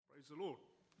Praise the Lord.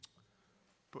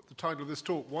 But the title of this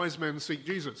talk, Wise Men Seek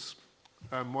Jesus.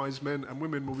 And wise men and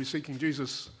women will be seeking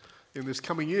Jesus in this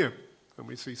coming year. And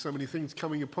we see so many things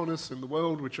coming upon us in the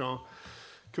world which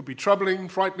could be troubling,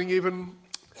 frightening even,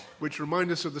 which remind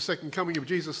us of the second coming of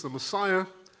Jesus, the Messiah.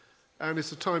 And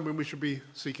it's a time when we should be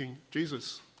seeking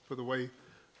Jesus for the way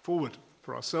forward,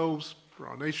 for ourselves, for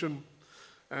our nation,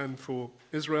 and for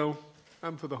Israel,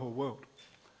 and for the whole world.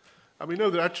 And we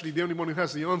know that actually the only one who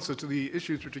has the answer to the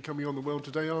issues which are coming on the world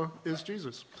today is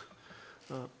Jesus.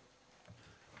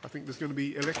 I think there's going to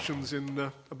be elections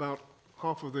in about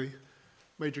half of the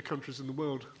major countries in the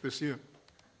world this year.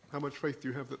 How much faith do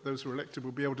you have that those who are elected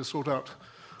will be able to sort out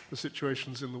the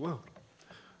situations in the world?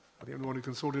 The only one who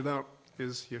can sort it out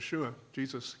is Yeshua,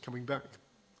 Jesus, coming back.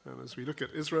 And as we look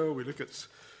at Israel, we look at the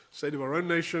state of our own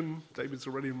nation. David's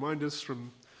already reminded us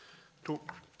from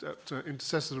talk at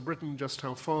Intercessors of Britain just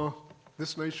how far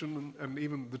this nation and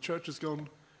even the church has gone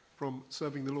from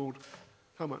serving the Lord,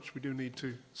 how much we do need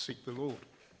to seek the Lord.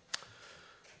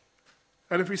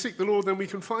 And if we seek the Lord, then we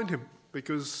can find him,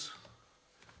 because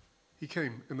he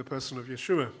came in the person of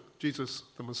Yeshua, Jesus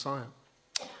the Messiah.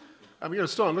 And we're going to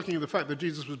start looking at the fact that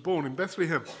Jesus was born in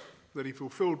Bethlehem, that he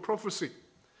fulfilled prophecy.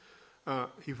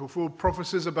 He fulfilled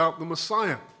prophecies about the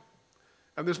Messiah.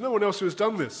 And there's no one else who has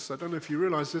done this. I don't know if you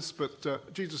realize this,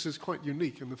 but Jesus is quite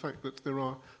unique in the fact that there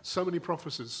are so many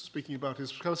prophecies speaking about his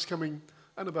first coming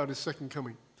and about his second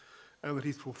coming, and that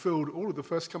he's fulfilled all of the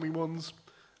first coming ones,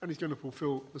 and he's going to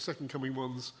fulfill the second coming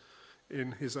ones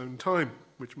in his own time,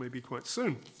 which may be quite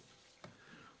soon.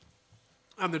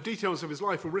 And the details of his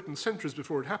life were written centuries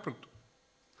before it happened.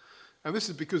 And this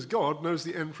is because God knows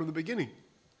the end from the beginning.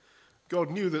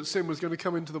 God knew that sin was going to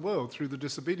come into the world through the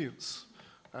disobedience.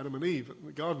 Adam and Eve in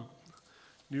the garden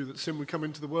knew that sin would come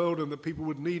into the world and that people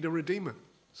would need a redeemer,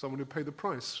 someone who would pay the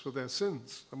price for their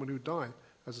sins, someone who would die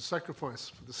as a sacrifice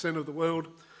for the sin of the world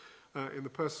in the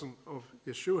person of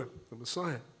Yeshua, the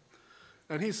Messiah.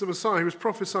 And he's the Messiah who was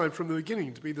prophesied from the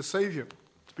beginning to be the Savior,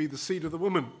 to be the seed of the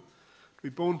woman, to be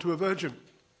born to a virgin,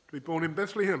 to be born in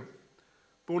Bethlehem,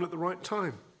 born at the right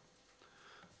time.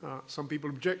 Some people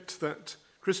object that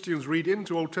Christians read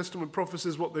into Old Testament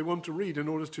prophecies what they want to read in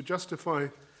order to justify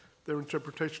their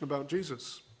interpretation about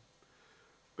Jesus.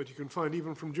 But you can find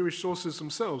even from Jewish sources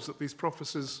themselves that these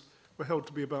prophecies were held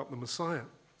to be about the Messiah,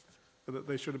 and that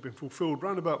they should have been fulfilled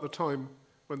round about the time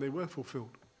when they were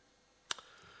fulfilled.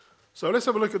 So let's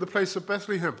have a look at the place of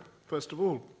Bethlehem, first of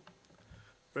all.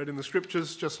 Read in the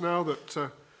scriptures just now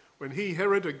that when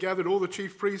Herod, had gathered all the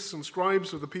chief priests and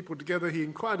scribes of the people together, he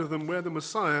inquired of them where the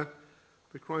Messiah,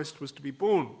 the Christ, was to be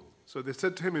born. So they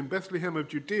said to him, in Bethlehem of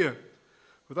Judea,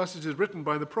 for thus it is written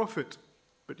by the prophet,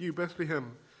 but you,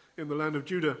 Bethlehem, in the land of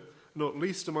Judah, not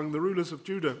least among the rulers of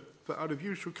Judah, for out of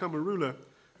you shall come a ruler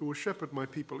who will shepherd my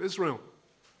people Israel.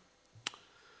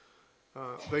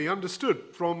 They understood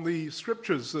from the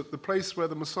scriptures that the place where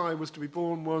the Messiah was to be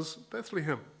born was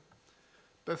Bethlehem.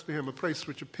 Bethlehem, a place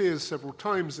which appears several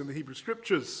times in the Hebrew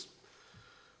scriptures,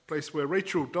 a place where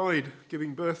Rachel died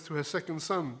giving birth to her second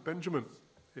son, Benjamin,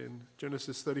 in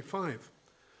Genesis 35,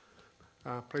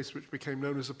 a place which became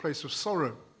known as a place of sorrow.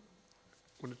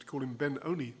 I wanted to call him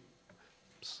Ben-Oni,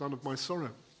 son of my sorrow,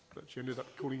 but she ended up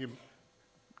calling him,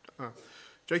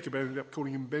 Jacob ended up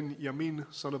calling him Ben-Yamin,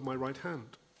 son of my right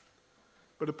hand.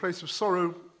 But a place of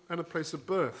sorrow and a place of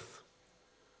birth.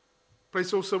 A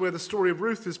place also where the story of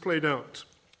Ruth is played out,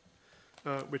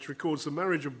 which records the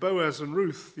marriage of Boaz and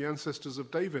Ruth, the ancestors of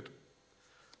David.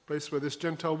 A place where this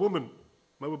Gentile woman,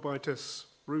 Moabitess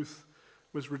Ruth,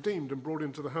 was redeemed and brought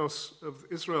into the house of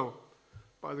Israel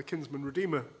by the kinsman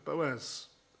redeemer, Boaz,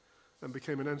 and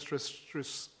became an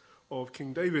ancestress of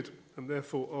King David and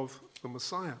therefore of the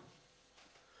Messiah.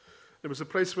 There was a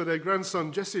place where their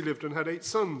grandson Jesse lived and had 8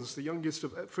 sons, the youngest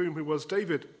of whom who was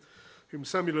David, whom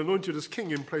Samuel anointed as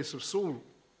king in place of Saul.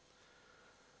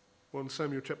 1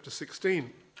 Samuel chapter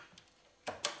 16.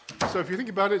 So if you think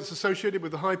about it, it's associated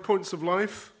with the high points of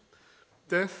life,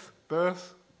 death,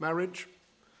 birth, marriage,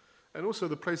 and also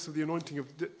the place of the anointing of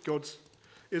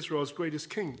Israel's greatest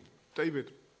king,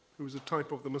 David, who was a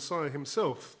type of the Messiah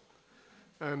himself,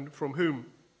 and from whom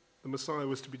the Messiah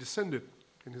was to be descended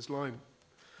in his line.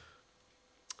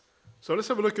 So let's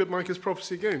have a look at Micah's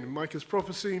prophecy again. In Micah's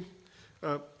prophecy,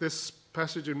 this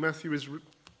passage in Matthew is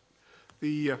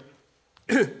the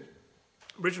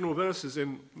original verses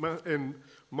in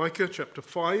Micah chapter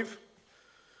 5,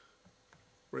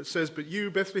 where it says, but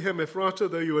you, Bethlehem Ephratah,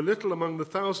 though you are little among the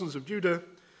thousands of Judah,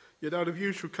 yet out of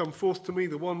you shall come forth to me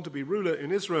the one to be ruler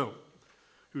in Israel,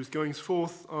 whose goings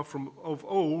forth are from of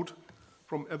old,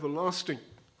 from everlasting.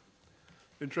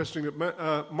 Interesting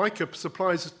that Micah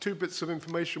supplies two bits of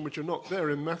information which are not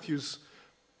there in Matthew's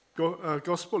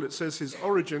gospel. It says his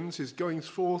origins, his goings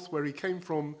forth, where he came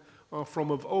from, are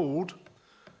from of old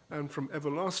and from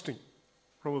everlasting.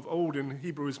 From of old in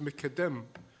Hebrew is mikedem.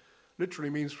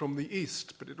 Literally means from the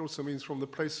east, but it also means from the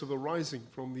place of arising,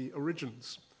 from the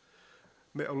origins.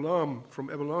 Me'olam,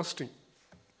 from everlasting.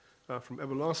 From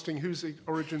everlasting, whose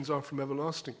origins are from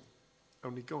everlasting?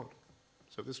 Only God.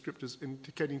 So this scripture is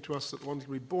indicating to us that the one to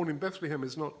be born in Bethlehem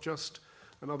is not just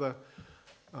another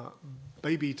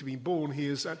baby to be born. He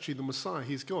is actually the Messiah.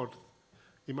 He's God.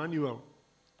 Emmanuel,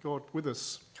 God with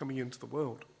us, coming into the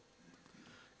world.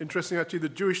 Interesting, actually, the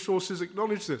Jewish sources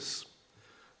acknowledge this.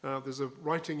 There's a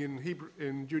writing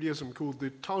in Judaism called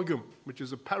the Targum, which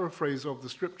is a paraphrase of the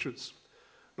scriptures.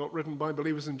 Not written by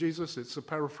believers in Jesus, it's a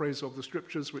paraphrase of the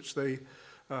scriptures, which they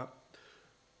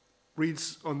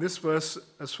reads on this verse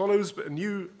as follows: "But and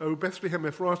you, O Bethlehem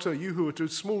Ephratah, you who are too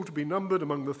small to be numbered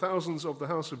among the thousands of the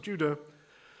house of Judah,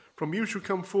 from you shall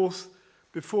come forth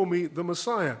before me the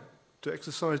Messiah, to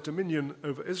exercise dominion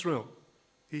over Israel,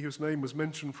 he whose name was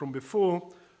mentioned from before,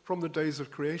 from the days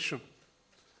of creation."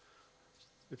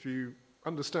 If you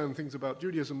understand things about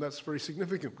Judaism, that's very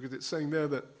significant, because it's saying there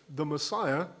that the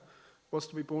Messiah was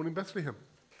to be born in Bethlehem,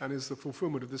 and is the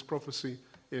fulfillment of this prophecy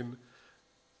in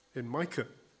Micah.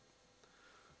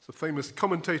 It's a famous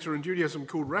commentator in Judaism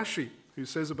called Rashi, who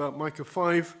says about Micah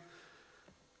 5,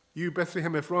 "You,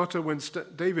 Bethlehem Ephratah, when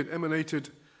David emanated,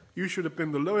 you should have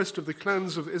been the lowest of the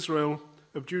clans of Israel,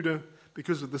 of Judah,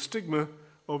 because of the stigma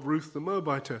of Ruth the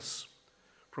Moabitess.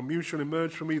 From you shall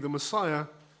emerge for me the Messiah,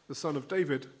 the son of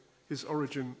David. His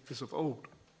origin is of old."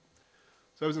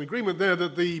 So there's an agreement there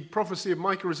that the prophecy of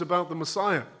Micah is about the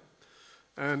Messiah.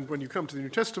 And when you come to the New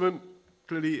Testament,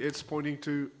 clearly it's pointing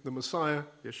to the Messiah,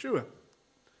 Yeshua.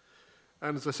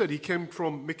 And as I said, he came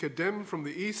from Mikedem, from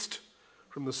the east,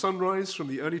 from the sunrise, from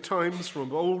the early times, from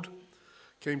of old,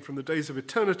 came from the days of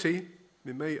eternity,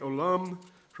 Mimei Olam,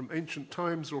 from ancient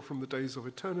times or from the days of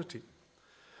eternity.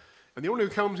 And the only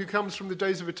who comes from the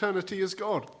days of eternity is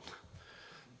God.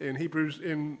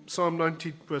 In Psalm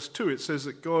 90, verse 2, it says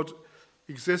that God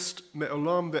exists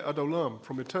me'olam ve'ad olam,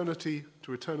 from eternity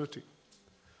to eternity.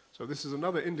 So this is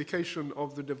another indication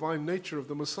of the divine nature of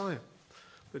the Messiah,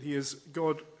 that he is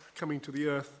God coming to the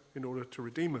earth in order to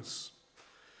redeem us.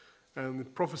 And the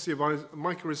prophecy of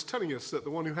Micah is telling us that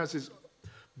the one who has his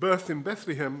birth in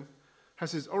Bethlehem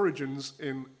has his origins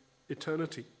in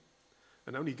eternity.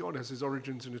 And only God has his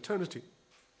origins in eternity.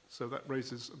 So that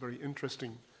raises a very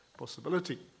interesting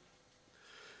possibility.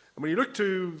 And when you look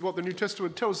to what the New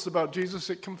Testament tells us about Jesus,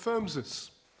 it confirms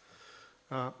this.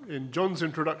 In John's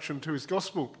introduction to his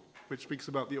gospel, which speaks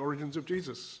about the origins of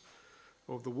Jesus,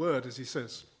 of the Word, as he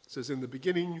says. It says, "In the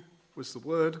beginning was the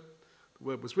Word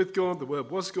was with God, the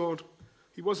Word was God.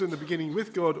 He was in the beginning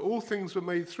with God. All things were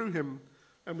made through him,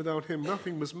 and without him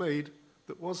nothing was made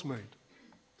that was made."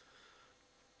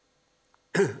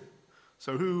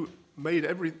 So the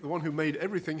one who made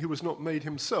everything, who was not made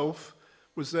himself,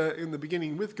 was there in the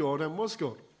beginning with God and was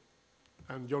God.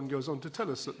 And John goes on to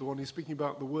tell us that the one he's speaking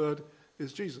about, the Word,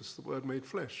 is Jesus, the Word made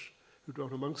flesh, who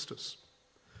dwelt amongst us.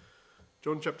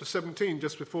 John chapter 17,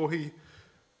 just before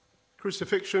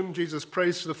crucifixion, Jesus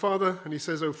prays to the Father, and he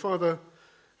says, "O Father,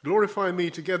 glorify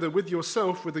me together with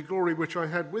yourself with the glory which I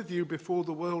had with you before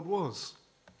the world was."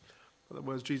 In other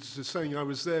words, Jesus is saying, I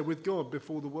was there with God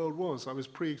before the world was. I was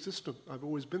pre-existent. I've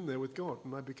always been there with God,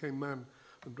 and I became man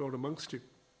and dwelt amongst you.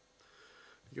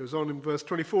 He goes on in verse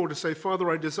 24 to say, "Father,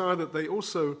 I desire that they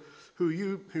also, whom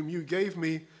you gave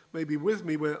me, may be with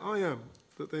me where I am,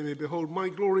 that they may behold my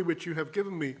glory which you have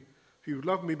given me, for you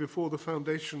loved me before the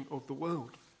foundation of the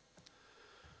world."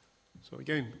 So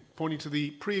again, pointing to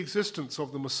the pre-existence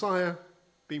of the Messiah,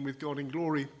 being with God in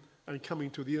glory and coming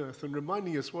to the earth, and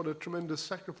reminding us what a tremendous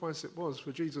sacrifice it was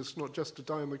for Jesus, not just to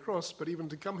die on the cross, but even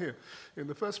to come here in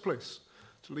the first place,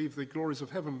 to leave the glories of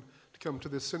heaven to come to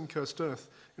this sin-cursed earth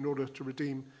in order to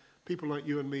redeem people like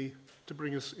you and me, to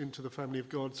bring us into the family of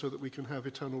God so that we can have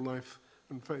eternal life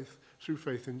and faith through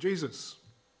faith in Jesus.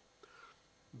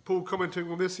 And Paul,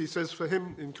 commenting on this, he says, "For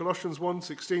him," in Colossians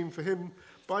 1:16, "For him,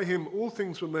 by him all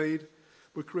things were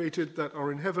created that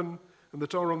are in heaven and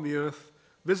that are on the earth,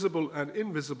 visible and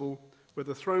invisible,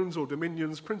 whether thrones or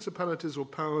dominions, principalities or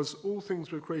powers, all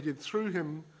things were created through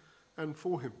him and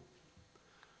for him."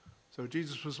 So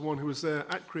Jesus was the one who was there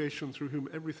at creation, through whom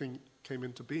everything came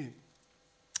into being.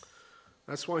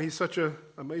 That's why he's such an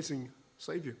amazing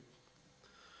Savior.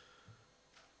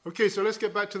 Okay, so let's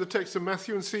get back to the text of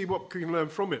Matthew and see what we can learn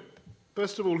from it.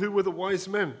 First of all, who were the wise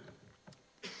men?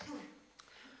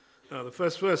 The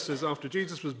first verse says, "After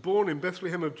Jesus was born in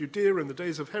Bethlehem of Judea in the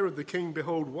days of Herod the king,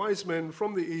 behold, wise men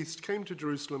from the east came to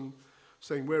Jerusalem,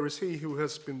 saying, 'Where is he who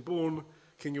has been born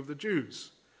King of the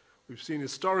Jews? We've seen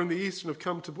his star in the east and have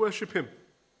come to worship him.'"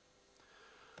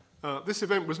 This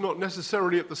event was not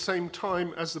necessarily at the same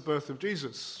time as the birth of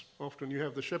Jesus. Often you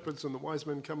have the shepherds and the wise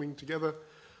men coming together.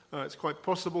 It's quite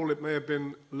possible it may have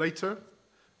been later,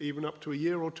 even up to a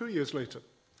year or 2 years later.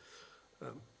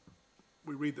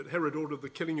 We read that Herod ordered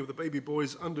the killing of the baby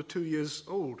boys under 2 years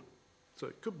old. So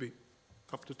it could be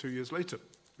up to 2 years later.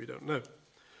 We don't know. It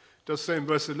does say in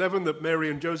verse 11 that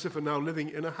Mary and Joseph are now living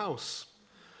in a house.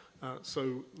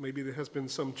 So maybe there has been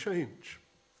some change.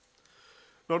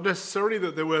 Not necessarily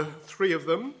that there were 3 of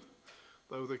them,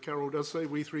 though the carol does say,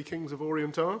 "We 3 kings of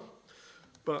Orient are."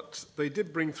 But they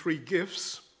did bring 3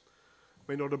 gifts.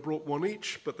 May not have brought 1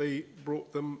 each, but they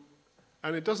brought them.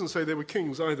 And it doesn't say they were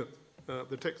kings either.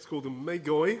 The text called them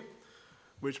magoi,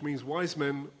 which means wise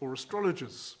men or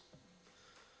astrologers.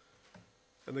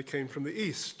 And they came from the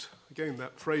east. Again,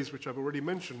 that phrase which I've already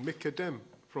mentioned, mikedem,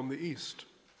 from the east.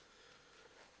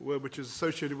 A word which is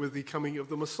associated with the coming of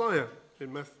the Messiah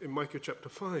in Micah chapter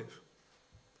 5.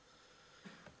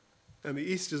 And the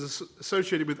east is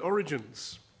associated with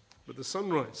origins, with the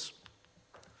sunrise.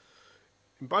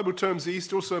 In Bible terms, the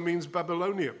east also means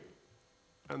Babylonia.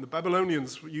 And the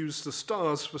Babylonians used the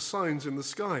stars for signs in the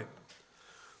sky.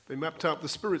 They mapped out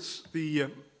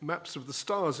the maps of the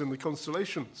stars in the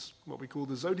constellations, what we call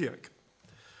the zodiac.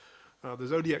 The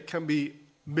zodiac can be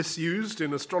misused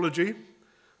in astrology,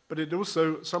 but it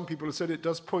also, some people have said it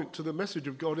does point to the message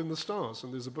of God in the stars.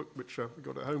 And there's a book which I've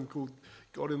got at home called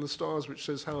God in the Stars, which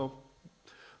says how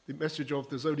the message of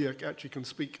the zodiac actually can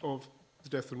speak of the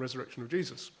death and resurrection of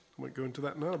Jesus. I won't go into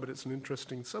that now, but it's an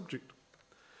interesting subject.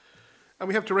 And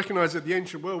we have to recognize that the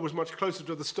ancient world was much closer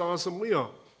to the stars than we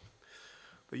are.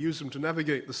 They used them to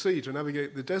navigate the sea, to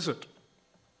navigate the desert,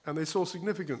 and they saw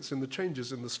significance in the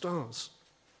changes in the stars.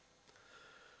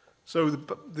 So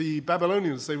the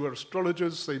Babylonians, they were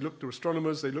astrologers, they looked at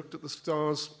astronomers, they looked at the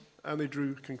stars, and they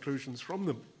drew conclusions from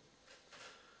them.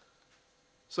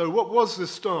 So what was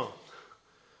this star?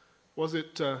 Was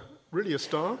it really a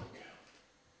star?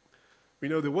 We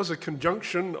know there was a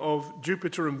conjunction of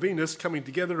Jupiter and Venus coming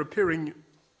together, appearing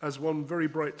as one very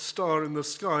bright star in the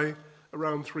sky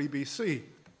around 3 BC.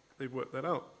 They've worked that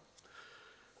out.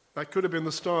 That could have been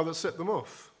the star that set them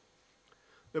off.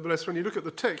 Nevertheless, when you look at the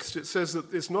text, it says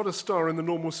that it's not a star in the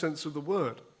normal sense of the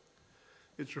word.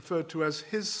 It's referred to as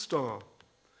his star,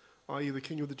 i.e. the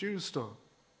King of the Jews star.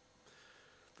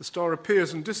 The star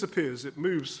appears and disappears. It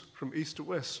moves from east to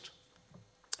west.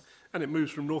 And it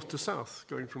moves from north to south,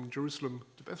 going from Jerusalem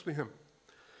to Bethlehem.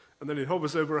 And then it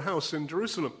hovers over a house in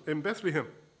Jerusalem, in Bethlehem.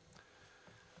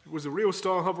 If it was a real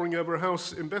star hovering over a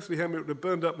house in Bethlehem, it would have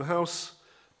burned up the house,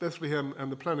 Bethlehem,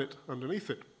 and the planet underneath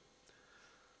it.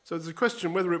 So there's a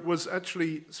question whether it was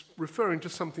actually referring to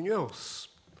something else.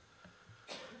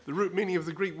 The root meaning of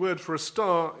the Greek word for a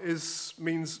star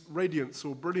means radiance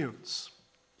or brilliance,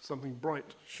 something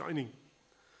bright, shining.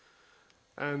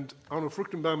 And Arnold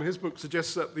Fruchtenbaum in his book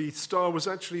suggests that the star was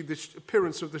actually the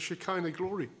appearance of the Shekinah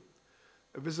glory,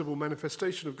 a visible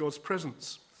manifestation of God's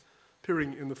presence,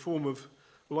 appearing in the form of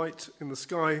light in the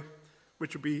sky,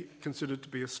 which would be considered to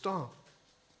be a star.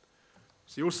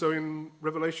 See, also in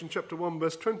Revelation chapter 1,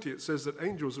 verse 20, it says that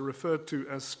angels are referred to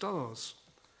as stars.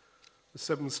 The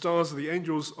 7 stars are the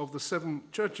angels of the 7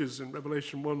 churches in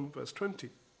Revelation 1, verse 20.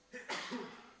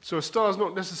 So a star is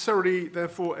not necessarily,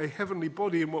 therefore, a heavenly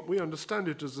body in what we understand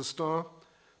it as a star,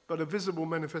 but a visible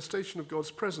manifestation of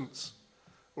God's presence,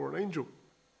 or an angel.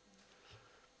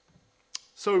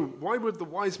 So why would the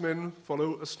wise men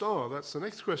follow a star? That's the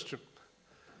next question.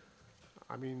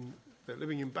 I mean, they're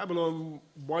living in Babylon.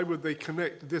 Why would they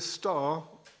connect this star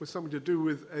with something to do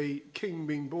with a king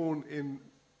being born in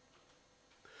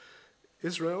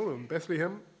Israel and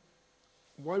Bethlehem?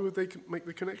 Why would they make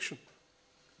the connection?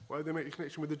 Why would they make a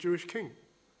connection with the Jewish king?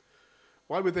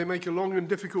 Why would they make a long and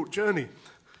difficult journey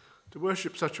to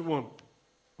worship such a one?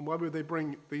 And why would they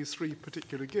bring these 3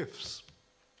 particular gifts?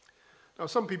 Now,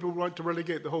 some people like to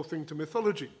relegate the whole thing to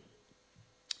mythology.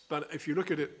 But if you look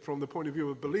at it from the point of view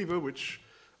of a believer, which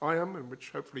I am, and which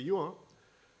hopefully you are,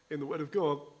 in the Word of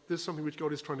God, there's something which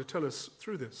God is trying to tell us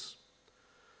through this.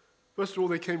 First of all,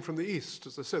 they came from the east.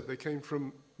 As I said, they came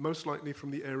from, most likely from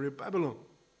the area of Babylon.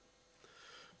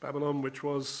 Babylon, which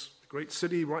was a great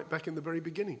city right back in the very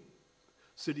beginning.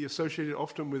 City associated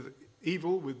often with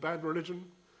evil, with bad religion,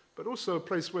 but also a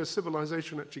place where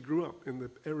civilization actually grew up in the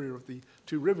area of the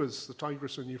 2 rivers, the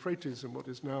Tigris and Euphrates, in what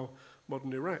is now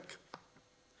modern Iraq.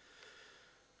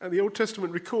 And the Old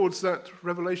Testament records that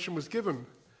revelation was given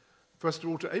first of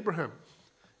all to Abraham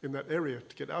in that area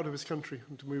to get out of his country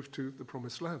and to move to the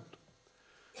promised land.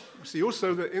 We see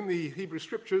also that in the Hebrew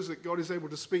scriptures that God is able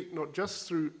to speak not just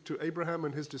to Abraham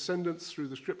and his descendants through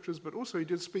the scriptures, but also he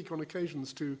did speak on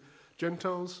occasions to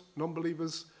Gentiles,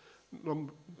 non-believers,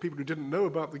 people who didn't know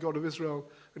about the God of Israel,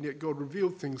 and yet God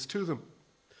revealed things to them.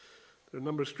 There are a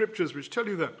number of scriptures which tell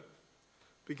you that.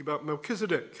 Speak about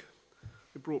Melchizedek,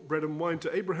 who brought bread and wine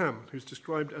to Abraham, who's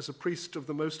described as a priest of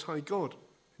the Most High God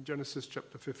in Genesis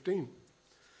chapter 15.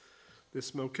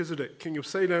 This Melchizedek, king of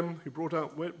Salem, who brought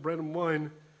out bread and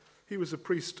wine, he was a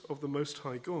priest of the Most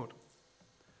High God.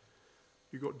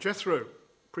 You've got Jethro,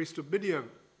 priest of Midian,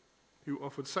 who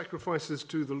offered sacrifices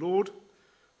to the Lord,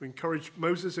 who encouraged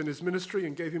Moses in his ministry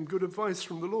and gave him good advice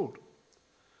from the Lord.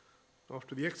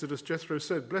 After the Exodus, Jethro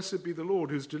said, "Blessed be the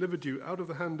Lord who's delivered you out of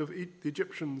the hand of the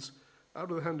Egyptians,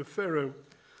 out of the hand of Pharaoh,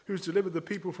 who's delivered the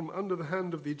people from under the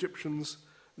hand of the Egyptians.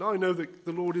 Now I know that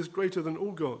the Lord is greater than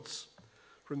all gods.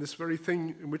 For in this very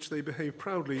thing in which they behave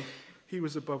proudly, he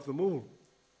was above them all."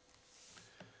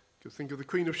 You could think of the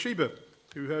Queen of Sheba,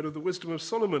 who heard of the wisdom of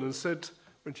Solomon and said,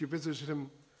 when she visited him,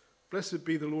 "Blessed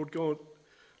be the Lord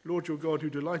your God, who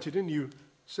delighted in you,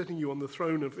 setting you on the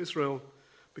throne of Israel,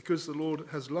 because the Lord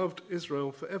has loved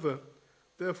Israel forever.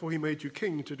 Therefore he made you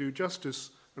king to do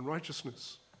justice and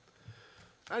righteousness."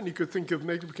 And you could think of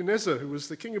Nebuchadnezzar, who was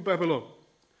the king of Babylon,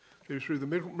 who through the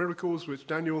miracles which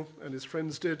Daniel and his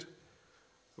friends did,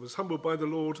 was humbled by the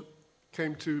Lord,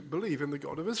 came to believe in the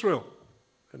God of Israel.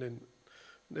 And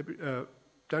in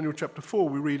Daniel chapter 4,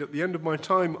 we read, "At the end of my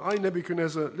time, I,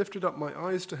 Nebuchadnezzar, lifted up my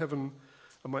eyes to heaven,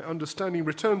 and my understanding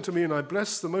returned to me, and I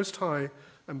blessed the Most High,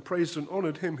 and praised and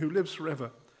honored him who lives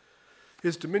forever.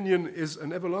 His dominion is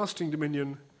an everlasting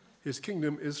dominion. His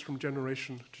kingdom is from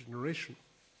generation to generation."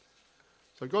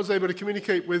 So God's able to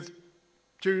communicate with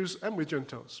Jews and with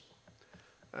Gentiles.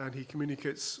 And he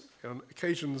communicates on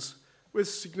occasions with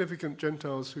significant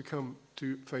Gentiles who come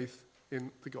to faith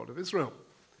in the God of Israel.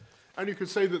 And you could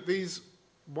say that these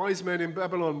wise men in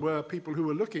Babylon were people who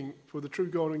were looking for the true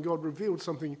God, and God revealed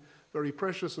something very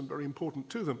precious and very important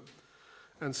to them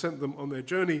and sent them on their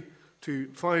journey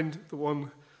to find the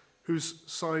one whose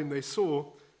sign they saw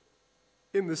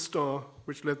in this star,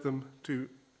 which led them to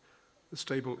the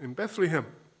stable in Bethlehem.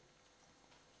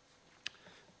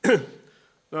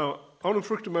 Now, Arnold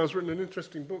Fruchtenberg has written an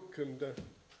interesting book, and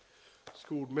it's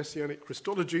called Messianic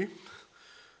Christology,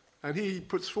 and he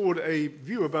puts forward a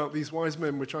view about these wise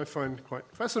men which I find quite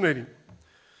fascinating.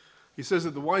 He says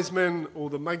that the wise men, or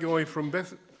the Magi from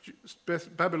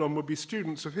Babylon, would be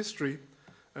students of history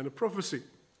and of prophecy,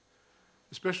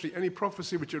 especially any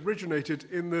prophecy which originated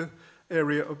in the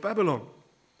area of Babylon.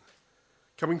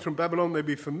 Coming from Babylon, they'd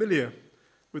be familiar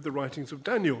with the writings of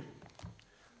Daniel.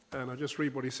 And I'll just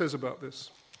read what he says about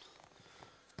this.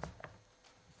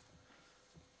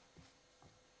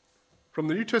 From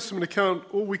the New Testament account,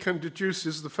 all we can deduce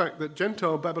is the fact that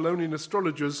Gentile Babylonian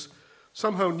astrologers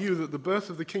somehow knew that the birth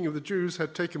of the King of the Jews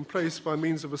had taken place by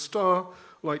means of a star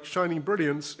like shining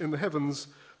brilliance in the heavens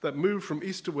that moved from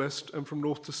east to west and from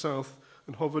north to south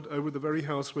and hovered over the very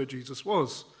house where Jesus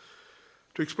was.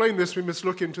 To explain this, we must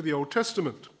look into the Old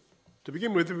Testament. To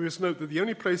begin with, we must note that the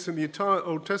only place in the entire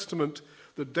Old Testament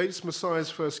that dates Messiah's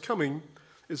first coming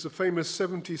is the famous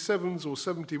 70 sevens or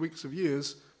 70 weeks of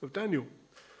years of Daniel,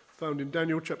 found in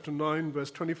Daniel chapter 9,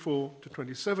 verse 24 to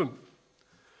 27.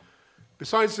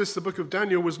 Besides this, the book of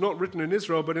Daniel was not written in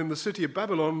Israel, but in the city of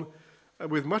Babylon,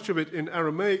 with much of it in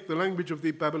Aramaic, the language of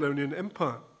the Babylonian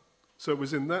Empire. So it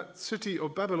was in that city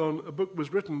of Babylon a book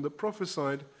was written that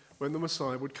prophesied when the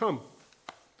Messiah would come.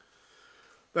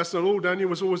 That's not all. Daniel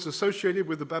was always associated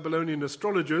with the Babylonian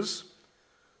astrologers.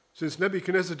 Since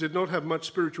Nebuchadnezzar did not have much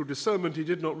spiritual discernment, he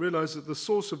did not realize that the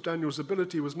source of Daniel's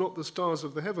ability was not the stars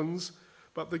of the heavens,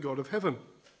 but the God of heaven.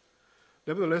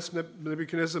 Nevertheless,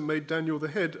 Nebuchadnezzar made Daniel the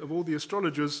head of all the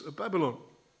astrologers of Babylon.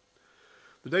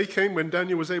 The day came when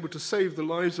Daniel was able to save the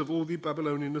lives of all the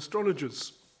Babylonian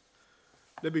astrologers.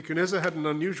 Nebuchadnezzar had an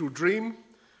unusual dream.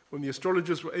 When the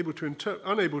astrologers were unable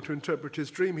to interpret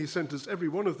his dream, he sentenced every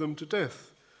one of them to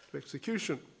death, to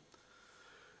execution.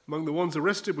 Among the ones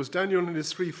arrested was Daniel and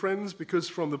his 3 friends, because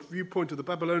from the viewpoint of the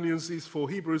Babylonians, these 4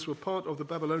 Hebrews were part of the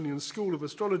Babylonian school of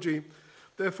astrology,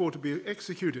 therefore to be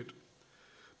executed.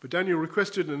 But Daniel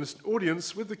requested an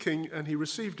audience with the king, and he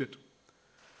received it.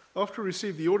 After he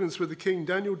received the audience with the king,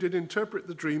 Daniel did interpret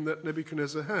the dream that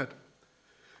Nebuchadnezzar had.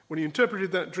 When he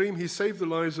interpreted that dream, he saved the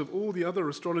lives of all the other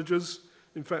astrologers.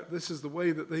 In fact, this is the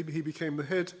way that he became the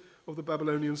head of the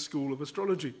Babylonian school of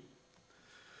astrology.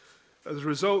 As a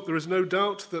result, there is no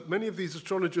doubt that many of these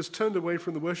astrologers turned away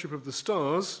from the worship of the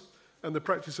stars and the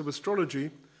practice of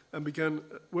astrology and began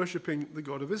worshipping the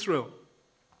God of Israel.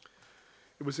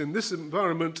 It was in this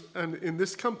environment and in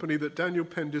this company that Daniel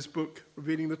penned his book,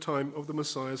 revealing the time of the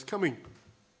Messiah's coming.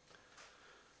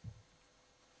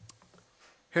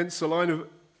 Hence, a line of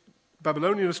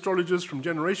Babylonian astrologers from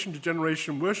generation to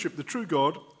generation worshipped the true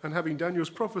God, and having Daniel's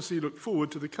prophecy, looked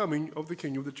forward to the coming of the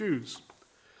King of the Jews.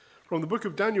 From the book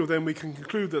of Daniel, then, we can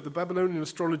conclude that the Babylonian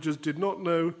astrologers did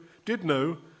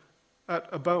know at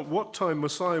about what time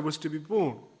Messiah was to be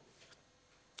born.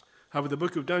 However, the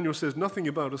book of Daniel says nothing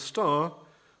about a star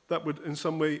that would in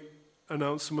some way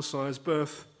announce the Messiah's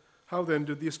birth. How then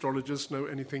did the astrologers know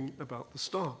anything about the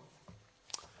star?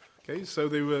 Okay, so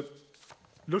they were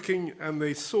looking and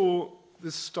they saw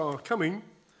this star coming,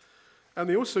 and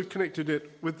they also connected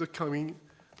it with the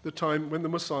time when the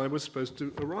Messiah was supposed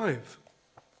to arrive.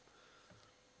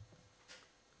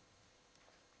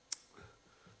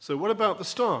 So what about the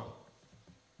star?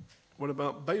 What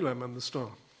about Balaam and the star?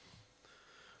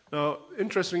 Now,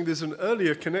 interestingly, there's an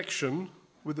earlier connection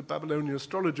with the Babylonian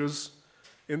astrologers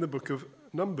in the book of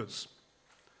Numbers.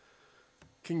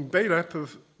 King Balak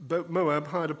of Moab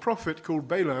hired a prophet called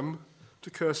Balaam to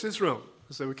curse Israel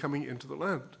as they were coming into the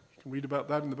land. You can read about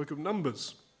that in the book of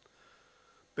Numbers.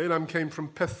 Balaam came from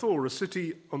Pethor, a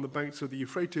city on the banks of the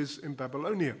Euphrates in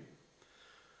Babylonia.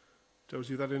 Tells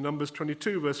you that in Numbers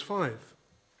 22, verse 5.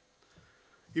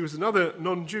 He was another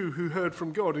non-Jew who heard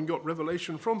from God and got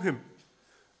revelation from him,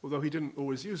 although he didn't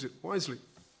always use it wisely,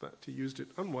 but he used it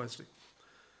unwisely.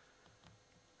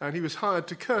 And he was hired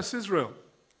to curse Israel.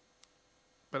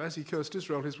 But as he cursed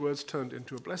Israel, his words turned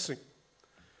into a blessing.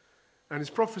 And his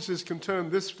prophecies concern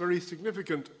this very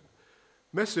significant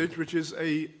message, which is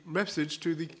a message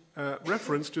to the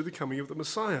reference to the coming of the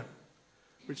Messiah,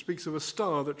 which speaks of a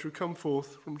star that should come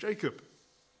forth from Jacob.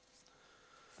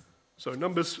 So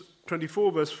Numbers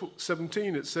 24, verse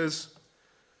 17, it says,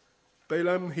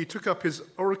 Balaam, he took up his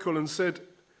oracle and said,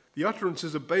 the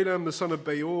utterances of Balaam the son of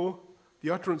Beor, the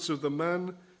utterance of the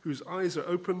man whose eyes are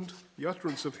opened, the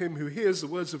utterance of him who hears the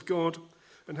words of God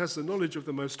and has the knowledge of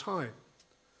the Most High,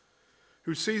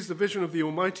 who sees the vision of the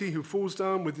Almighty, who falls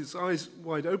down with his eyes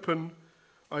wide open.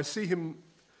 I see him,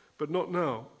 but not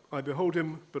now. I behold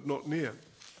him, but not near.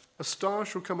 A star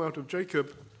shall come out of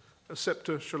Jacob, a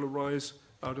scepter shall arise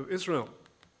out of Israel.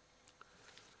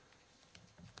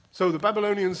 So the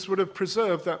Babylonians would have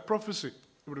preserved that prophecy.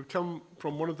 It would have come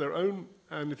from one of their own,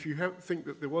 and if you think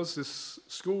that there was this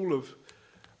school of,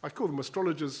 I call them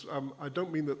astrologers, I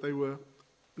don't mean that they were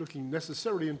looking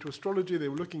necessarily into astrology, they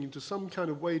were looking into some kind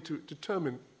of way to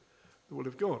determine the will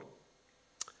of God.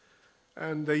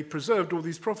 And they preserved all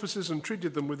these prophecies and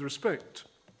treated them with respect.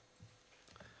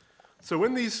 So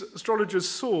when these astrologers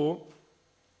saw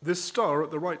this star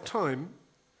at the right time,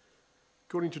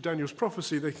 according to Daniel's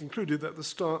prophecy, they concluded that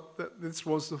this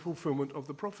was the fulfillment of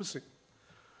the prophecy,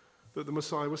 that the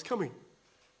Messiah was coming.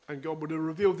 And God would have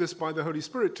revealed this by the Holy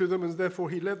Spirit to them, and therefore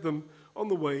he led them on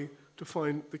the way to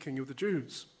find the King of the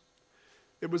Jews.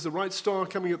 It was the right star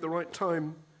coming at the right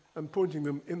time and pointing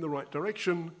them in the right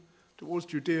direction towards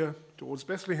Judea, towards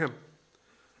Bethlehem,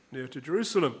 near to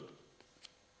Jerusalem.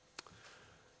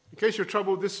 In case you're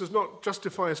troubled, this does not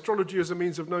justify astrology as a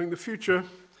means of knowing the future.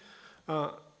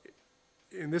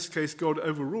 In this case, God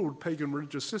overruled pagan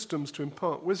religious systems to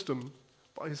impart wisdom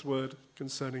by his word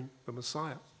concerning the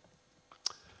Messiah.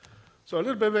 So a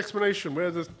little bit of explanation where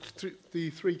the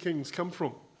three kings come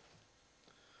from.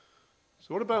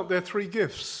 So what about their three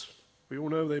gifts? We all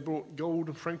know they brought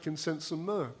gold, frankincense, and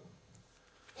myrrh.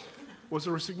 Was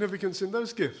there a significance in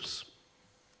those gifts?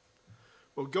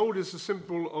 Well, gold is a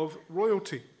symbol of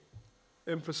royalty,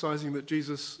 emphasizing that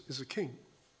Jesus is a king.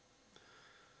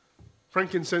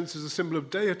 Frankincense is a symbol of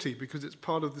deity because it's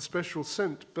part of the special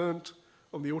scent burnt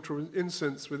on the altar of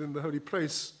incense within the holy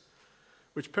place,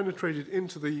 which penetrated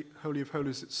into the Holy of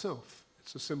Holies itself.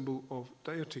 It's a symbol of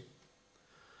deity.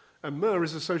 And myrrh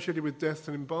is associated with death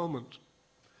and embalmment,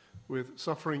 with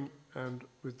suffering and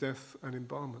with death and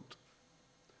embalmment.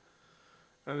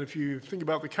 And if you think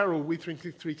about the carol, We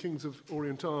Three Kings of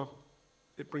Orient Are,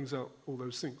 it brings out all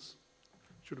those things.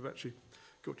 Should have actually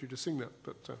got you to sing that,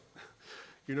 but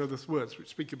you know the words which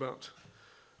speak about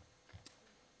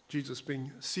Jesus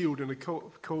being sealed in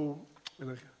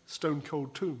a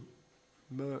stone-cold tomb.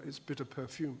 Myrrh is bitter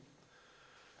perfume.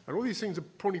 And all these things are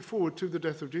pointing forward to the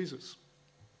death of Jesus.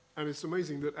 And it's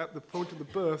amazing that at the point of the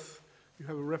birth, you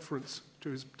have a reference to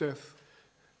his death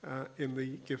in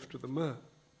the gift of the myrrh,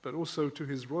 but also to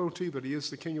his royalty, that he is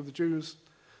the King of the Jews,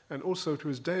 and also to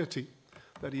his deity,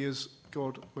 that he is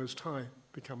God Most High,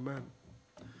 become man.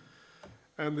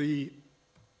 And the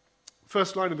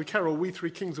first line of the carol, We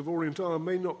Three Kings of Orient Are,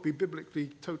 may not be biblically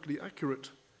totally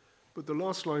accurate, but the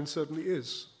last line certainly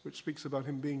is, which speaks about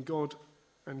him being God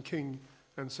and King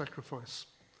and sacrifice.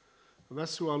 And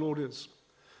that's who our Lord is.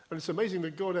 And it's amazing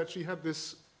that God actually had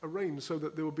this arranged so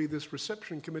that there will be this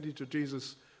reception committee to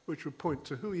Jesus, which would point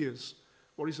to who he is,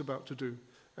 what he's about to do,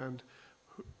 and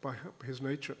by his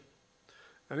nature.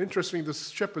 And interestingly, the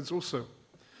shepherds also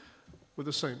were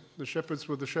the same. The shepherds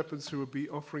were the shepherds who would be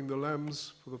offering the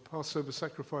lambs for the Passover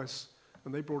sacrifice,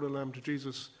 and they brought a lamb to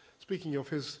Jesus, speaking of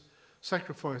his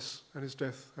sacrifice and his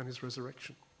death and his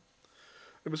resurrection.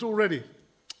 It was all ready.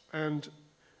 And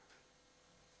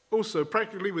also,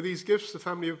 practically with these gifts, the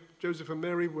family of Joseph and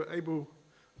Mary were able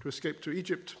to escape to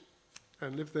Egypt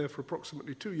and live there for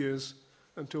approximately 2 years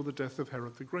until the death of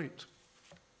Herod the Great.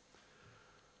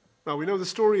 Now, we know the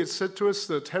story. It's said to us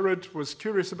that Herod was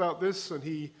curious about this, and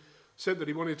he said that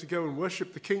he wanted to go and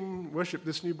worship the king, worship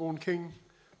this newborn king.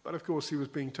 But of course, he was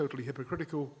being totally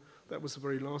hypocritical. That was the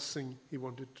very last thing he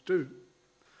wanted to do.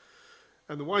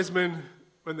 And the wise men,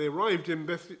 when they arrived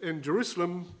in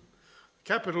Jerusalem, the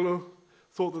capital,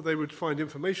 thought that they would find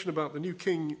information about the new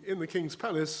king in the king's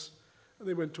palace, and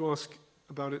they went to ask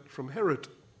about it from Herod.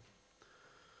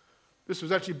 This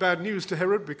was actually bad news to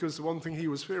Herod, because the one thing he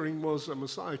was fearing was a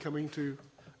Messiah coming to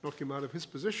knock him out of his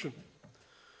position.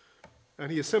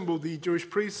 And he assembled the Jewish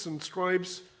priests and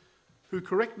scribes who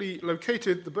correctly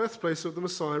located the birthplace of the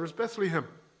Messiah as Bethlehem.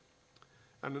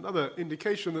 And another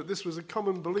indication that this was a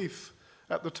common belief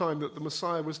at the time, that the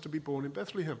Messiah was to be born in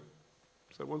Bethlehem.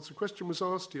 So once the question was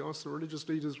asked, he asked the religious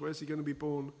leaders, where's he going to be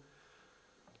born?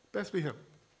 Bethlehem.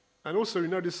 And also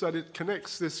notice that it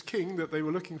connects this king that they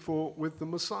were looking for with the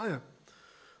Messiah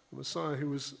who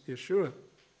was Yeshua.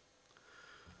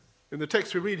 In the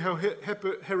text we read how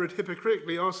Herod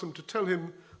hypocritically asked them to tell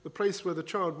him the place where the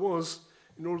child was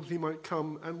in order that he might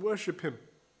come and worship him.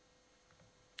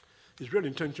 His real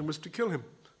intention was to kill him.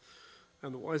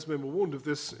 And the wise men were warned of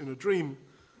this in a dream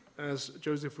as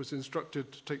Joseph was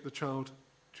instructed to take the child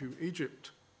to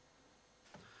Egypt.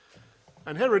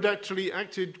 And Herod actually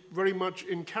acted very much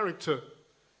in character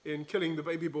in killing the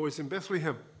baby boys in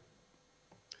Bethlehem.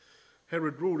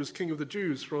 Herod ruled as king of the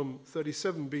Jews from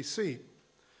 37 BC.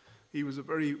 He was a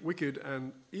very wicked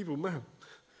and evil man.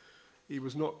 He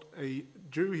was not a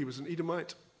Jew, he was an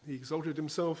Edomite. He exalted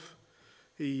himself.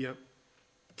 He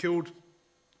killed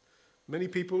many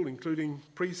people, including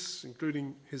priests,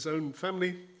 including his own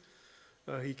family.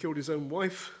 He killed his own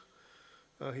wife.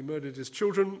 He murdered his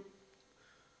children.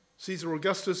 Caesar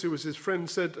Augustus, who was his friend,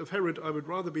 said of Herod, "I would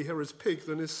rather be Herod's pig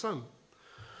than his son,"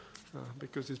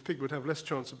 because his pig would have less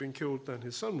chance of being killed than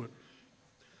his son would.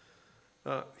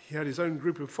 He had his own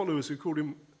group of followers who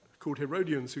called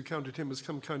Herodians, who counted him as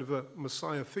some kind of a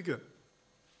Messiah figure.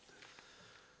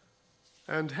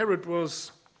 And Herod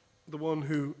was the one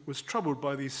who was troubled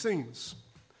by these things.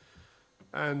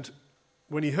 And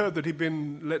when he heard that he'd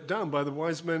been let down by the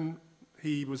wise men,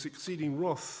 he was exceeding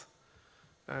wroth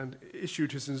and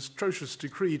issued his atrocious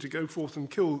decree to go forth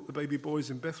and kill the baby boys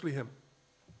in Bethlehem.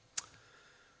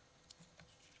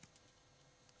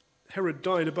 Herod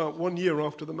died about 1 year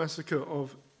after the massacre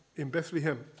in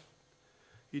Bethlehem.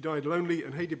 He died lonely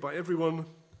and hated by everyone.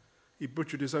 He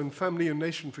butchered his own family and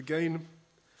nation for gain.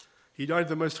 He died of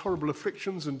the most horrible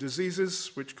afflictions and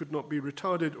diseases which could not be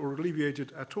retarded or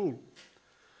alleviated at all.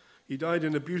 He died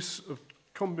in abuse of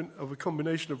a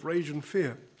combination of rage and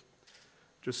fear.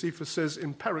 Josephus says,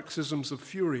 in paroxysms of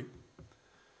fury.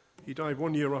 He died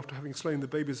 1 year after having slain the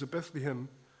babies of Bethlehem,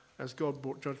 as God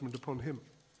brought judgment upon him.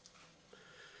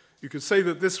 You could say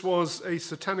that this was a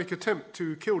satanic attempt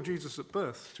to kill Jesus at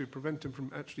birth, to prevent him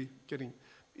from actually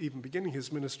beginning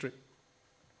his ministry.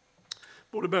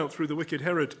 Brought about through the wicked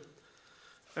Herod.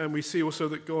 And we see also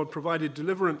that God provided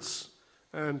deliverance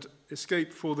and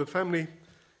escape for the family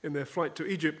in their flight to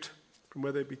Egypt, from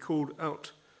where they'd be called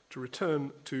out to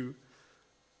return to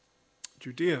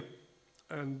Judea,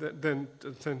 and then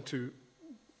to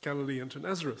Galilee and to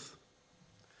Nazareth.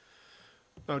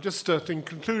 Now, just in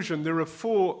conclusion, there are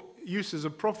 4 uses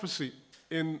of prophecy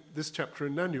in this chapter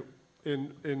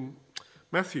in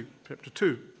Matthew, chapter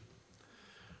 2.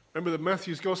 Remember that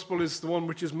Matthew's gospel is the one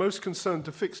which is most concerned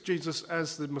to fix Jesus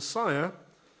as the Messiah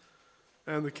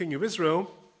and the King of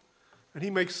Israel, and he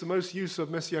makes the most use of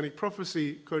messianic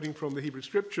prophecy, quoting from the Hebrew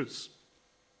Scriptures.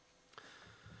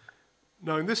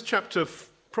 Now, in this chapter,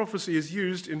 prophecy is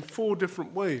used in 4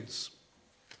 different ways.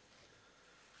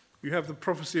 You have the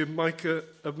prophecy of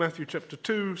Matthew chapter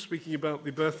 2, speaking about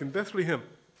the birth in Bethlehem.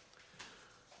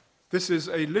 This is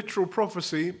a literal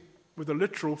prophecy with a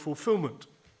literal fulfillment.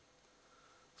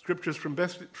 Scriptures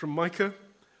from Micah,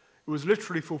 it was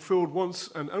literally fulfilled once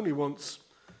and only once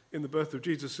in the birth of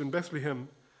Jesus in Bethlehem,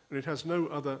 and it has no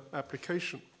other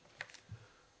application.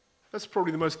 That's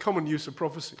probably the most common use of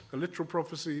prophecy, a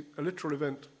literal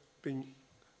event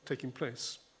taking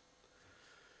place.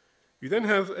 You then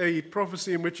have a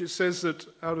prophecy in which it says that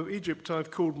out of Egypt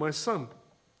I've called my son.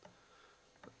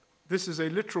 This is a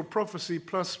literal prophecy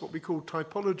plus what we call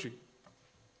typology.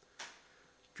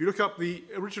 If you look up the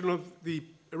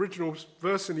original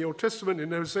verse in the Old Testament,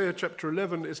 in Hosea chapter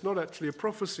 11, it's not actually a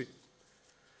prophecy.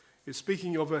 It's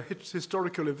speaking of a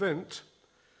historical event,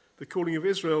 the calling of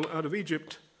Israel out of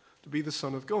Egypt to be the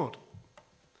Son of God.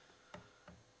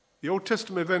 The Old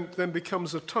Testament event then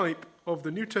becomes a type of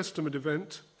the New Testament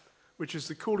event, which is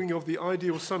the calling of the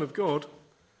ideal Son of God,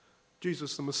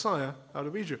 Jesus the Messiah, out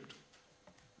of Egypt.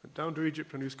 And down to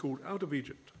Egypt, and he was called out of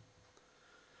Egypt.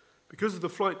 Because of the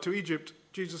flight to Egypt,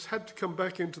 Jesus had to come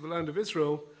back into the land of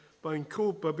Israel by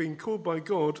being called by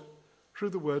God through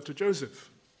the word to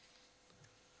Joseph.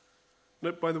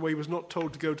 Note, by the way, he was not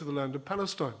told to go to the land of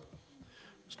Palestine.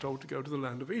 He was told to go to the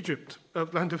land of Egypt,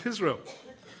 land of Israel.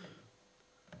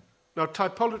 Now,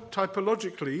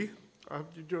 typologically,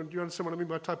 do you understand what I mean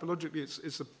by typologically?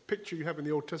 It's a picture you have in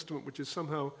the Old Testament which is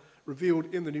somehow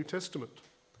revealed in the New Testament.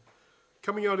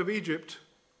 Coming out of Egypt,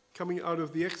 coming out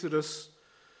of the Exodus,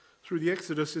 through the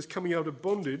Exodus is coming out of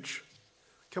bondage,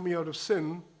 coming out of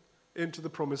sin into the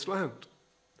promised land.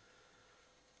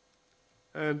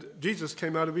 And Jesus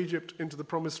came out of Egypt into the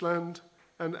promised land,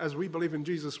 and as we believe in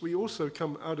Jesus, we also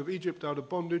come out of Egypt, out of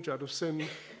bondage, out of sin,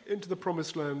 into the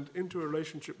promised land, into a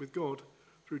relationship with God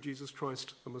through Jesus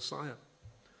Christ, the Messiah.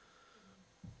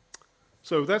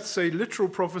 So that's a literal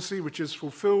prophecy which is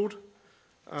fulfilled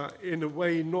in a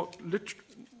way not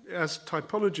as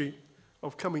typology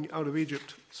of coming out of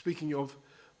Egypt, speaking of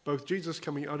both Jesus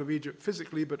coming out of Egypt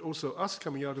physically, but also us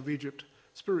coming out of Egypt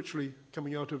spiritually,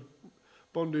 coming out of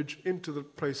bondage into the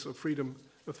place of freedom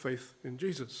of faith in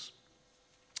Jesus.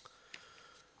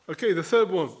 Okay, the third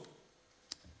one,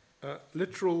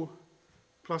 literal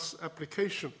plus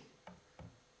application.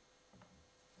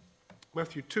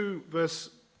 Matthew 2, verse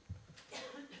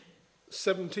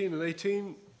 17 and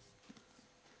 18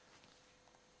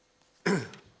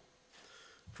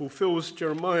 fulfills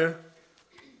Jeremiah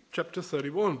chapter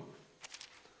 31.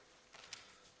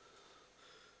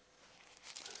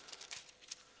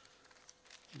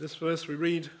 This verse we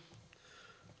read,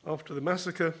 after the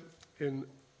massacre in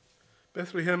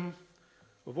Bethlehem,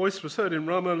 a voice was heard in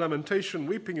Ramah, lamentation,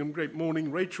 weeping and great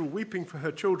mourning, Rachel weeping for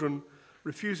her children,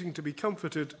 refusing to be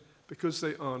comforted because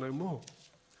they are no more.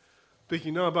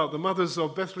 Speaking now about the mothers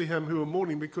of Bethlehem who are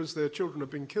mourning because their children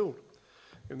have been killed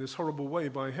in this horrible way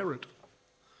by Herod.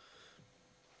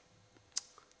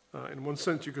 In one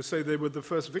sense, you could say they were the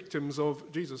first victims of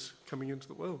Jesus coming into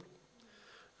the world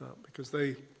because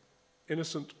they,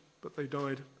 innocent, but they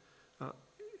died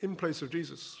in place of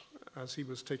Jesus as he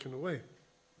was taken away.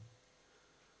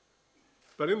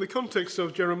 But in the context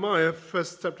of Jeremiah,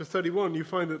 chapter 31, you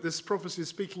find that this prophecy is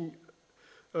speaking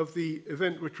of the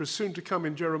event which was soon to come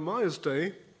in Jeremiah's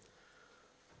day,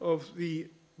 of the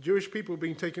Jewish people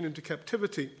being taken into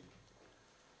captivity.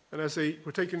 And as they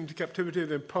were taken into captivity,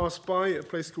 they passed by a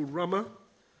place called Ramah,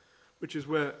 which is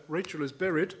where Rachel is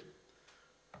buried.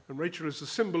 And Rachel is a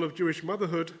symbol of Jewish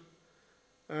motherhood.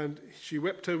 And she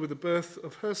wept over the birth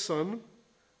of her son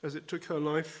as it took her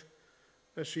life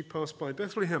as she passed by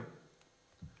Bethlehem.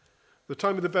 The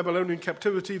time of the Babylonian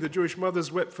captivity, the Jewish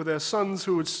mothers wept for their sons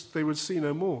who they would see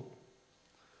no more.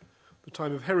 The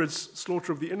time of Herod's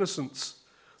slaughter of the innocents,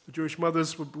 the Jewish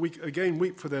mothers would again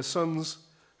weep for their sons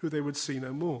who they would see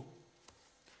no more.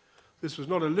 This was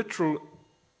not a literal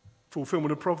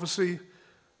fulfillment of prophecy,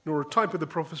 nor a type of the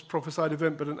prophesied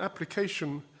event, but an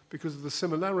application because of the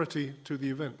similarity to the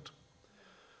event.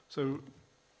 So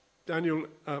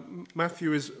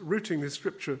Matthew is rooting this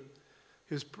scripture,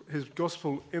 his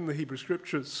gospel in the Hebrew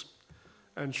scriptures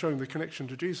and showing the connection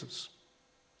to Jesus.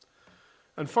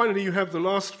 And finally, you have the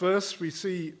last verse. We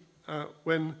see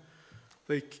when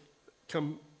they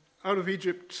come out of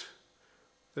Egypt,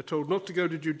 they're told not to go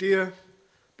to Judea,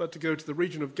 but to go to the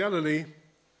region of Galilee.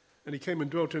 And he came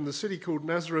and dwelt in the city called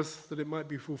Nazareth, that it might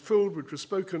be fulfilled, which was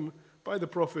spoken by the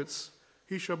prophets,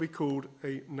 he shall be called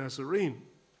a Nazarene.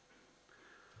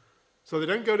 So they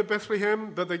don't go to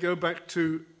Bethlehem, but they go back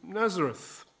to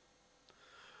Nazareth.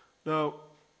 Now,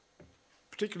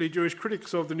 particularly Jewish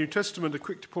critics of the New Testament are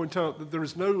quick to point out that there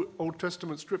is no Old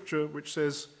Testament scripture which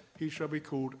says he shall be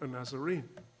called a Nazarene.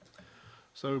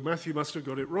 So Matthew must have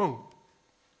got it wrong.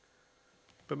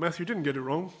 But Matthew didn't get it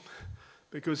wrong,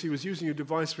 because he was using a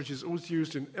device which is always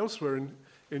used elsewhere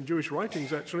in Jewish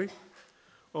writings, actually,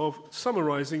 of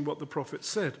summarizing what the prophet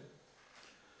said.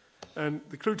 And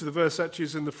the clue to the verse actually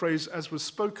is in the phrase, as was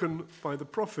spoken by the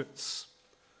prophets.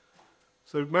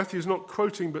 So Matthew's not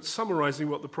quoting but summarizing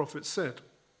what the prophet said,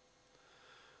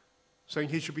 saying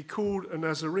he should be called a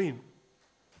Nazarene.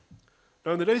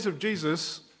 Now, in the days of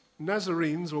Jesus,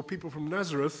 Nazarenes, or people from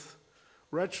Nazareth,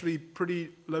 were actually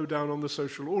pretty low down on the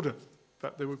social order. In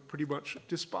fact, they were pretty much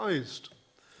despised.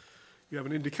 You have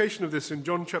an indication of this in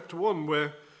John chapter 1,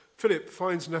 where Philip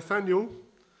finds Nathanael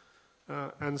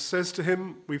and says to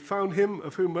him, "We found him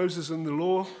of whom Moses and the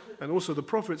law and also the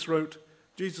prophets wrote,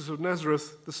 Jesus of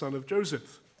Nazareth, the son of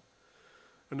Joseph."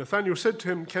 And Nathanael said to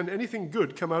him, "Can anything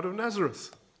good come out of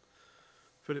Nazareth?"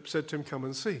 Philip said to him, "Come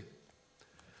and see."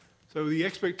 So the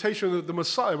expectation that the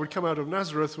Messiah would come out of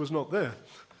Nazareth was not there.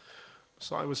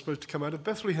 Messiah was supposed to come out of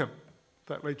Bethlehem. In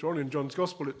fact, later on in John's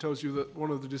Gospel, it tells you that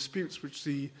one of the disputes which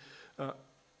the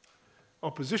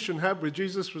opposition had with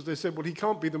Jesus was they said, well, he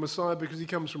can't be the Messiah because he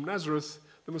comes from Nazareth.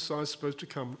 The Messiah is supposed to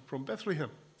come from Bethlehem.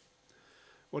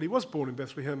 Well, he was born in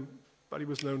Bethlehem, but he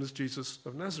was known as Jesus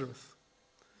of Nazareth.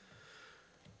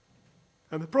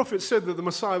 And the prophet said that the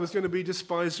Messiah was going to be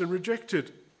despised and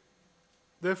rejected.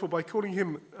 Therefore, by calling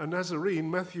him a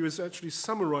Nazarene, Matthew is actually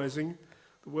summarizing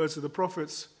the words of the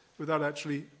prophets without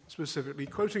actually specifically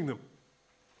quoting them.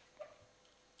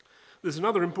 There's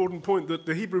another important point, that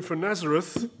the Hebrew for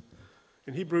Nazareth,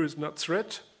 in Hebrew is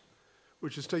Natsret,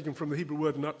 which is taken from the Hebrew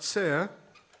word Natser,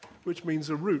 which means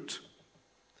a root,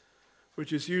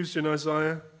 which is used in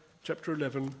Isaiah chapter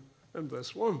 11 and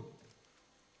verse 1.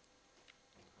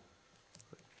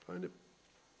 Find it.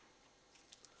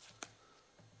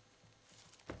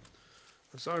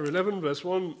 Isaiah 11 verse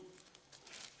 1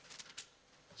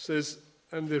 says,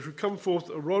 "And there shall come forth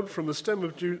a rod from the stem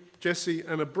of Jesse,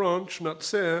 and a branch,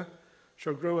 Natser,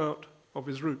 shall grow out of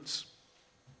his roots."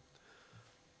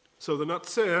 So the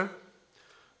Natser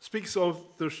speaks of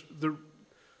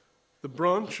the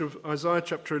branch of Isaiah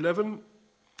chapter 11,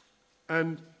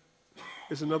 and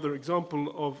is another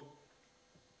example of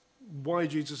why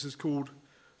Jesus is called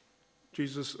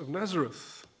Jesus of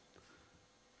Nazareth,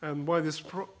 and why this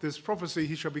prophecy,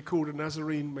 he shall be called a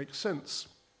Nazarene, makes sense.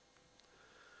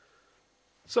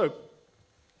 So,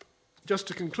 just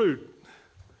to conclude,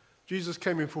 Jesus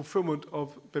came in fulfillment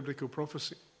of biblical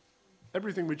prophecy.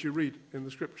 Everything which you read in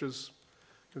the scriptures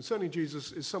concerning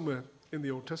Jesus is somewhere in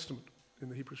the Old Testament, in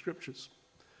the Hebrew scriptures.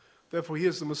 Therefore, he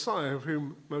is the Messiah of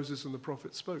whom Moses and the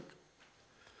prophets spoke.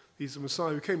 He's the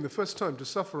Messiah who came the first time to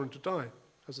suffer and to die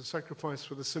as a sacrifice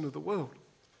for the sin of the world.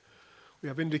 We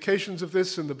have indications of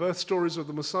this in the birth stories of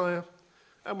the Messiah,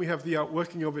 and we have the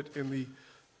outworking of it in the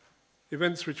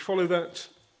events which follow that,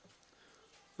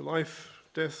 the life,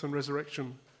 death, and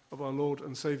resurrection of our Lord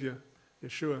and Savior,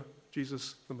 Yeshua,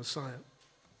 Jesus the Messiah.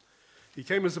 He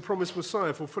came as the promised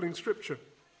Messiah, fulfilling Scripture.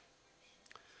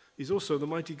 He's also the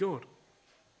mighty God.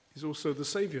 He's also the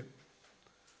Savior.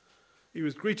 He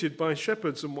was greeted by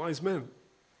shepherds and wise men.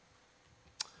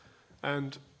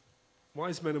 And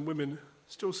wise men and women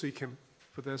still seek him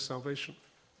for their salvation.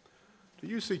 Do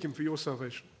you seek him for your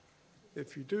salvation?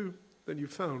 If you do, then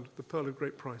you've found the pearl of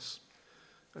great price.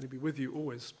 And he'll be with you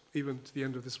always, even to the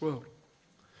end of this world.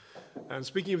 And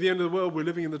speaking of the end of the world, we're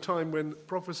living in the time when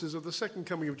prophecies of the second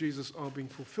coming of Jesus are being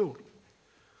fulfilled.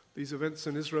 These events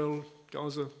in Israel,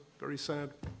 Gaza, very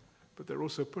sad, but they're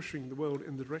also pushing the world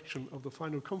in the direction of the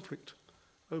final conflict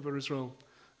over Israel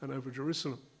and over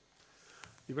Jerusalem.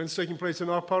 The events taking place in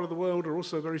our part of the world are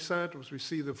also very sad, as we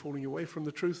see the falling away from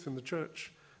the truth in the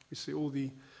church. We see all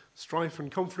the strife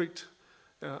and conflict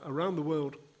around the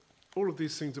world. All of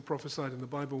these things are prophesied in the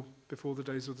Bible before the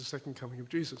days of the second coming of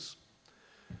Jesus.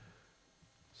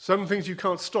 Some things you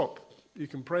can't stop. You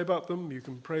can pray about them, you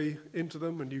can pray into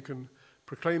them, and you can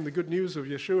proclaim the good news of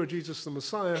Yeshua, Jesus the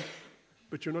Messiah,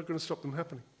 but you're not going to stop them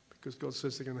happening, because God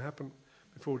says they're going to happen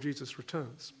before Jesus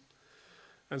returns.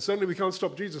 And certainly we can't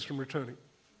stop Jesus from returning.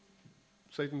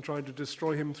 Satan tried to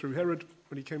destroy him through Herod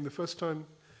when he came the first time.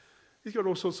 He's got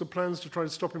all sorts of plans to try to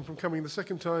stop him from coming the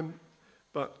second time,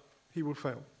 but he will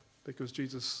fail, because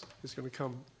Jesus is going to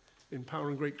come in power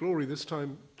and great glory this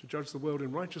time to judge the world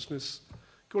in righteousness,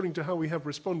 according to how we have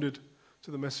responded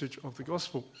to the message of the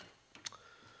gospel.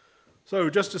 So,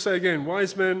 just to say again,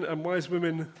 wise men and wise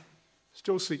women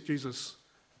still seek Jesus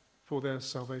for their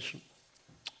salvation.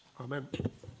 Amen.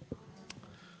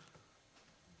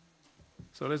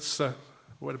 So let's a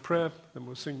word of prayer, then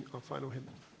we'll sing our final hymn.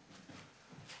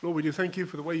 Lord, we do thank you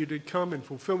for the way you did come in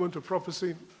fulfillment of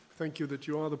prophecy. Thank you that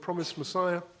you are the promised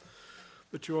Messiah,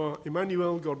 that you are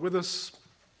Emmanuel, God with us,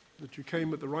 that you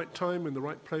came at the right time, in the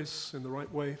right place, in the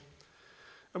right way.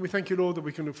 And we thank you, Lord, that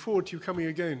we can look forward to you coming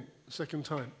again a second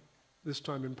time, this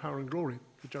time in power and glory,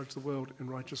 to judge the world in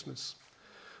righteousness.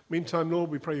 Meantime, Lord,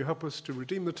 we pray you help us to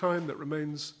redeem the time that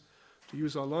remains, to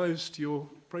use our lives to your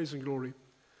praise and glory,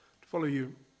 to follow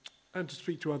you and to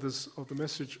speak to others of the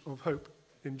message of hope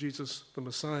in Jesus the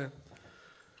Messiah.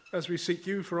 As we seek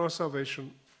you for our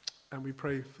salvation, and we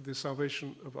pray for the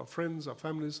salvation of our friends, our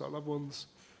families, our loved ones,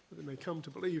 that they may come to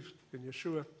believe in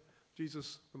Yeshua,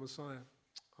 Jesus the Messiah.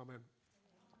 Amen.